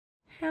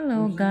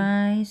Hello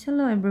guys,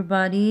 hello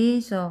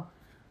everybody. So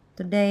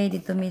today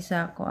dito mi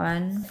sa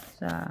kuan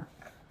sa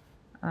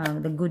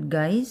The Good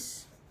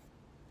Guys.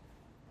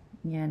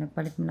 Yan,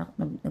 nagpalit mo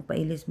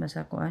nagpailis ma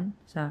sa kuan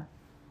sa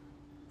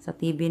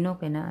TV no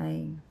kay na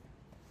ay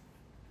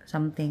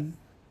something.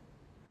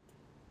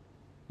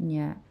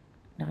 Nya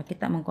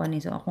nakakita man ko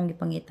ani, so akong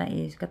gipangita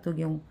is katug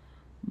yung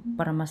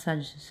para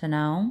massage sa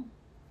naong.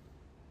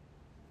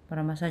 Para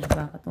massage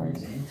ba katong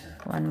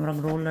kuan murag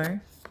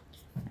roller.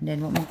 And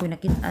then, mo ko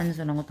nakitaan.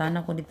 So,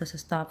 nangutana ko dito sa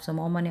stop. So,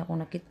 mo man niya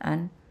akong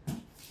nakitaan.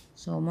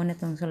 So, mo na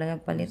itong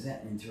sulayag palit.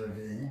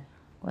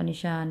 Kuha ni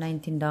siya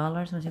 $19.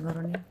 No,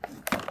 siguro niya.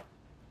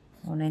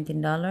 O, $19.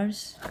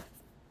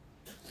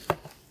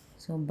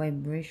 So,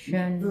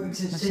 vibration.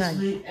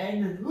 Massage.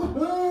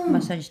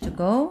 Massage to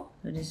go.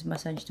 So, this is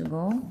massage to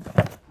go.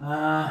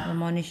 So,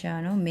 mo ni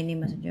siya, no? Mini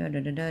massage.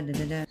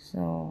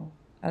 So,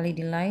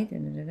 LED light.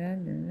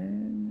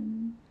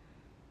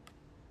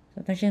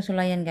 So, ito siyang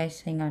sulayan, guys.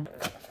 Hang on.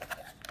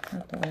 How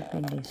to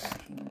open this.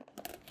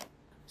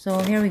 So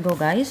here we go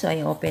guys. So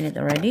I open it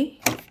already.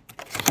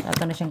 So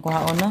ato na siyang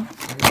kuhaon no.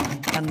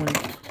 Tagul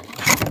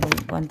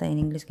kuanta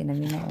in English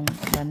kinamina ang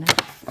bana.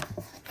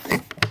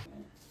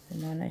 So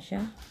na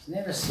siya. It's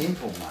never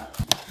simple, man.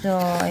 So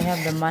I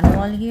have the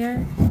manual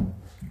here.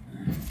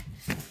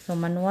 So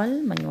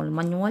manual.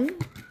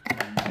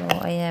 So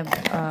I have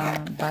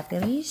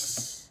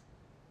batteries.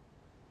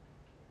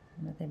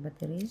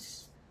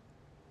 Batteries.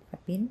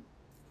 Kapin.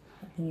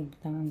 Ating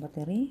ibutang ang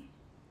battery.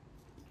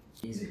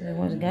 So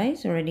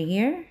guys, already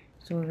here.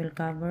 So we will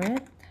cover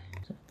it.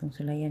 So itong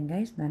sulayan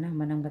guys, dana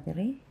manang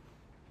battery.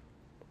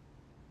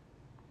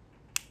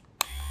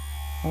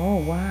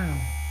 Oh wow,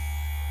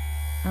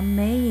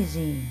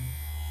 amazing.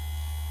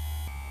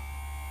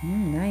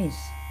 Nice.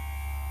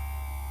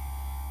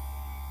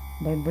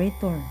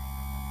 Vibrator.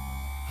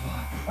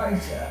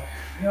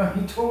 You know,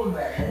 he told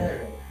about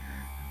that.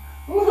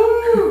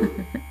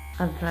 Woohoo!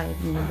 I'll try it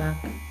in the back.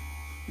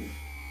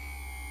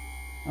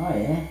 Oh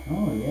yeah,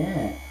 oh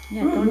yeah.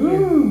 Yeah, I told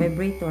you,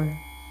 vibrator.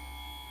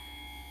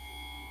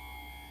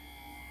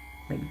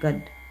 My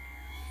God.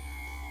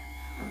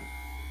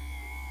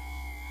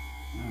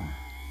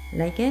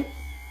 Like it?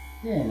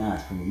 Yeah, no,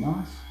 it's pretty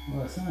nice.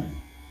 What was I saying?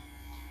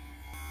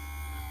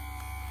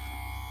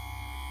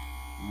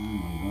 Oh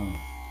my God.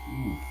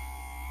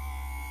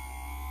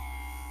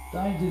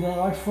 Don't do that,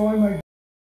 I fry my